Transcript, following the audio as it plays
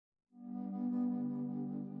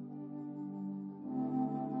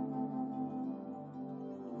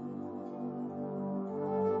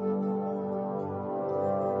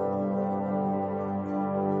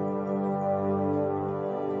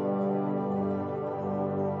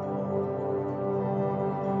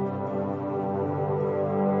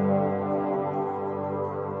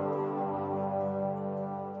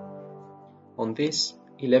On this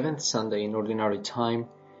 11th Sunday in Ordinary Time,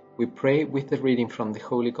 we pray with the reading from the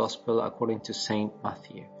Holy Gospel according to Saint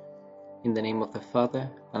Matthew. In the name of the Father,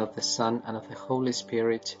 and of the Son, and of the Holy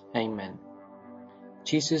Spirit. Amen.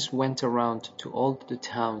 Jesus went around to all the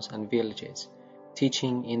towns and villages,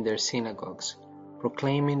 teaching in their synagogues,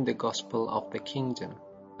 proclaiming the gospel of the kingdom,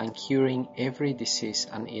 and curing every disease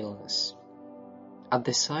and illness. At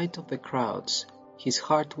the sight of the crowds, his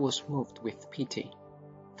heart was moved with pity,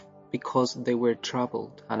 because they were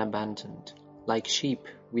troubled and abandoned, like sheep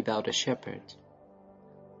without a shepherd.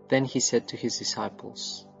 Then he said to his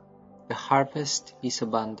disciples, "The harvest is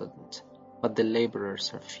abundant, but the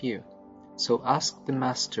laborers are few. So ask the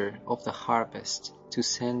master of the harvest to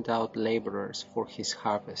send out laborers for his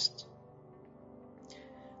harvest."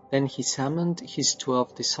 Then he summoned his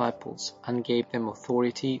 12 disciples and gave them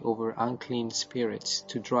authority over unclean spirits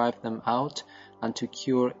to drive them out and to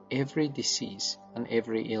cure every disease and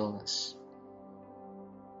every illness.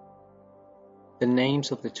 The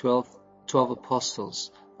names of the 12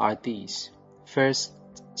 apostles are these: first,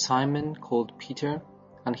 Simon called Peter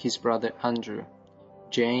and his brother Andrew,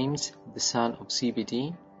 James the son of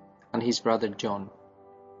Zebedee and his brother John,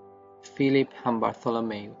 Philip and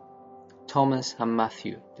Bartholomew, Thomas and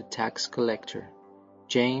Matthew the tax collector,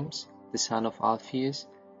 James the son of Alphaeus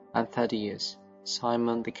and Thaddeus,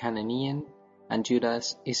 Simon the Cananean, and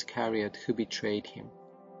Judas Iscariot who betrayed him.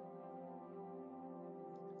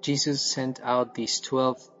 Jesus sent out these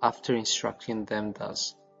 12 after instructing them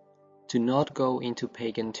thus: "Do not go into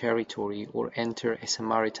pagan territory or enter a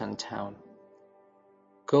Samaritan town.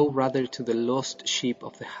 Go rather to the lost sheep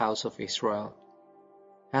of the house of Israel.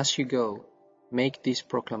 As you go, make this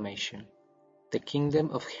proclamation: the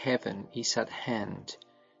kingdom of heaven is at hand.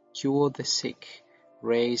 Cure the sick,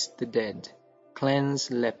 raise the dead, cleanse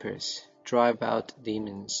lepers, drive out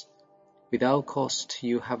demons. Without cost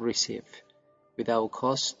you have received, without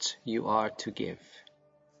cost you are to give."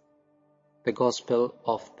 The Gospel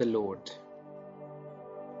of the Lord.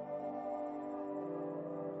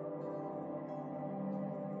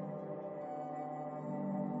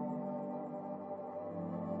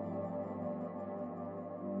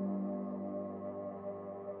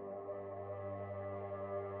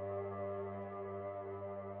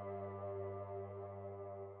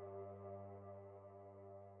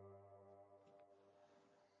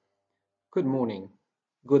 Good morning,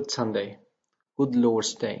 good Sunday, good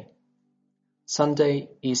Lord's Day. Sunday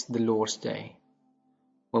is the Lord's Day,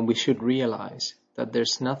 when we should realize that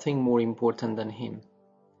there's nothing more important than Him,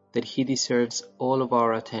 that He deserves all of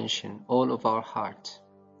our attention, all of our heart,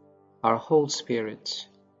 our whole spirit,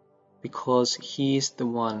 because He is the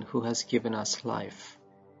one who has given us life.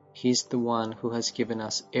 He is the one who has given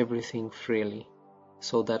us everything freely,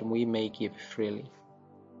 so that we may give freely.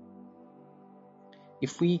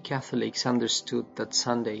 If we Catholics understood that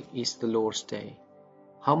Sunday is the Lord's Day,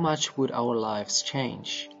 how much would our lives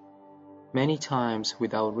change? Many times,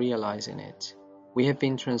 without realizing it, we have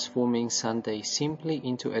been transforming Sunday simply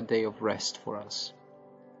into a day of rest for us.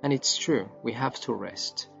 And it's true, we have to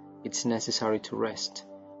rest. It's necessary to rest,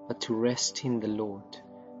 but to rest in the Lord,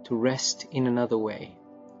 to rest in another way,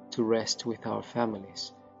 to rest with our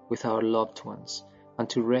families, with our loved ones, and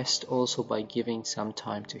to rest also by giving some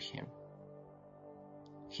time to Him.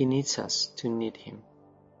 He needs us to need Him.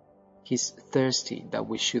 He's thirsty that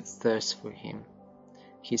we should thirst for Him.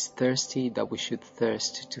 He's thirsty that we should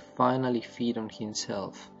thirst to finally feed on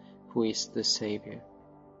Himself, who is the Savior.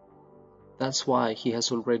 That's why He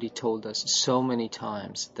has already told us so many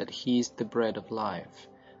times that He is the bread of life,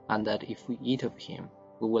 and that if we eat of Him,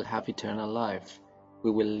 we will have eternal life.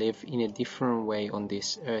 We will live in a different way on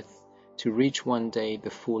this earth to reach one day the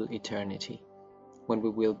full eternity, when we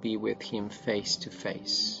will be with Him face to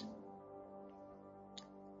face.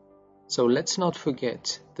 So let's not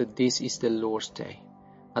forget that this is the Lord's Day,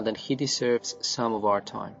 and that He deserves some of our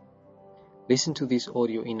time. Listen to this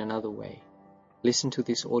audio in another way. Listen to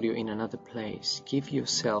this audio in another place. Give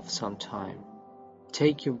yourself some time.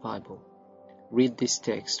 Take your Bible. Read this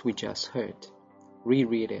text we just heard.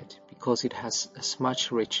 Reread it, because it has as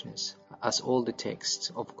much richness as all the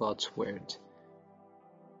texts of God's Word.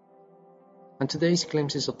 And today's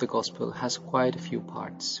glimpses of the Gospel has quite a few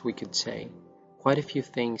parts, we could say, quite a few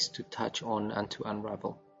things to touch on and to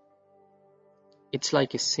unravel. It's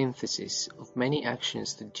like a synthesis of many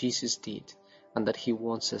actions that Jesus did and that He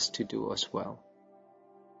wants us to do as well.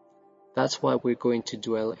 That's why we're going to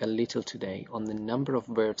dwell a little today on the number of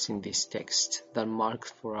verbs in this text that mark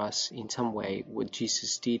for us in some way what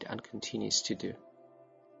Jesus did and continues to do.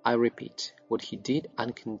 I repeat, what He did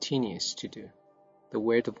and continues to do. The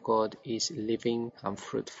Word of God is living and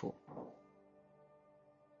fruitful.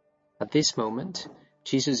 At this moment,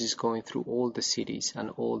 Jesus is going through all the cities and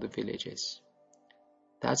all the villages.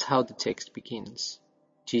 That's how the text begins.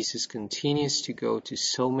 Jesus continues to go to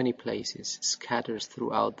so many places scattered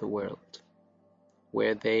throughout the world,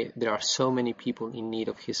 where there are so many people in need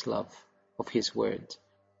of His love, of His word.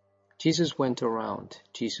 Jesus went around,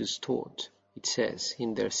 Jesus taught, it says,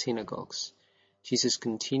 in their synagogues. Jesus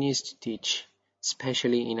continues to teach,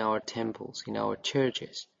 especially in our temples, in our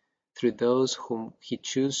churches, through those whom He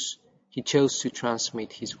chose to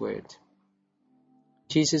transmit His word.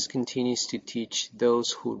 Jesus continues to teach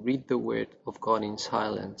those who read the word of God in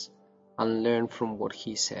silence and learn from what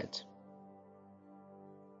He said.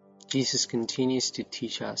 Jesus continues to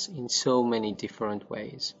teach us in so many different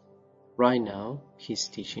ways. Right now, He's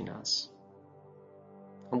teaching us.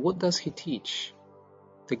 And what does He teach?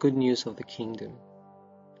 The good news of the kingdom.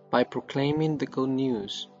 By proclaiming the good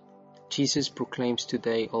news, Jesus proclaims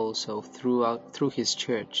today also through His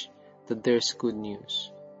church that there's good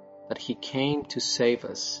news, that He came to save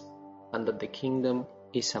us and that the kingdom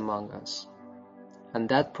is among us. And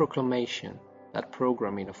that proclamation, that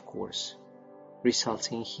programming of course, results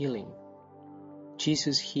in healing.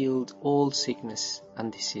 Jesus healed all sickness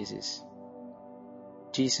and diseases.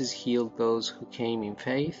 Jesus healed those who came in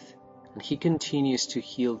faith, and He continues to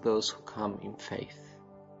heal those who come in faith.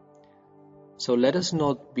 So let us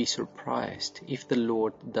not be surprised if the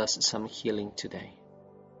Lord does some healing today.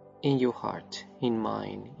 In your heart, in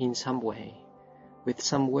mine, in some way, with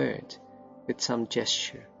some word, with some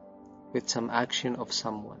gesture, with some action of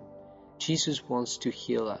someone. Jesus wants to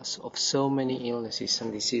heal us of so many illnesses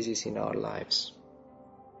and diseases in our lives.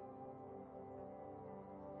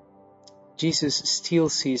 Jesus still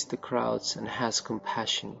sees the crowds and has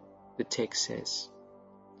compassion, the text says.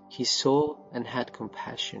 He saw and had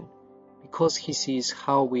compassion because He sees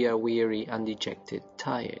how we are weary and dejected,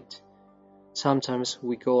 tired. Sometimes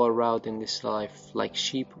we go around in this life like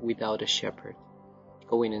sheep without a shepherd,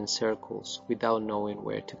 going in circles without knowing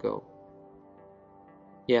where to go.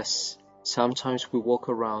 Yes, sometimes we walk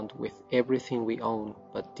around with everything we own,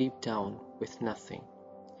 but deep down with nothing.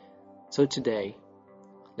 So today,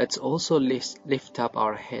 let's also lift up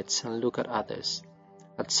our heads and look at others,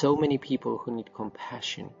 at so many people who need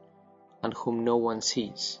compassion and whom no one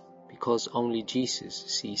sees, because only Jesus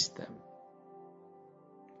sees them.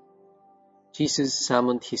 Jesus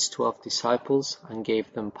summoned His 12 disciples and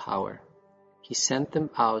gave them power. He sent them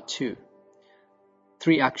out too.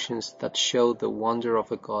 3 actions that show the wonder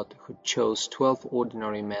of a God who chose 12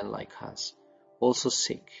 ordinary men like us, also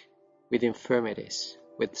sick, with infirmities,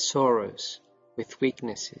 with sorrows, with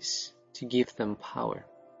weaknesses, to give them power.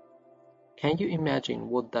 Can you imagine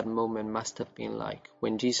what that moment must have been like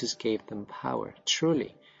when Jesus gave them power,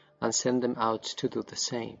 truly, and sent them out to do the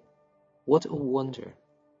same? What a wonder!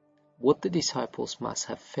 What the disciples must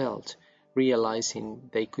have felt, realizing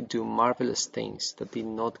they could do marvelous things that did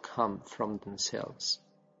not come from themselves.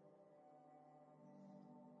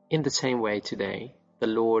 In the same way today, the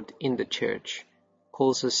Lord in the church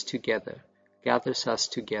calls us together, gathers us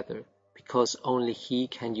together, because only He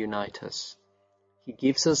can unite us. He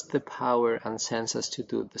gives us the power and sends us to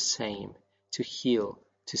do the same, to heal,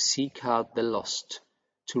 to seek out the lost,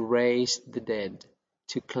 to raise the dead,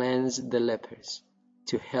 to cleanse the lepers,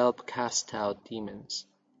 to help cast out demons.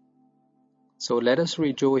 So let us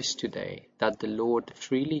rejoice today that the Lord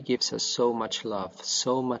freely gives us so much love,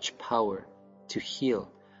 so much power to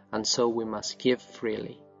heal, and so we must give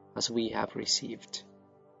freely as we have received.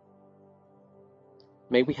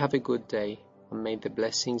 May we have a good day, and may the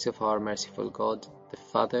blessings of our merciful God, the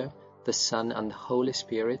Father, the Son, and the Holy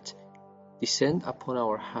Spirit descend upon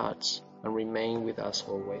our hearts and remain with us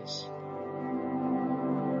always.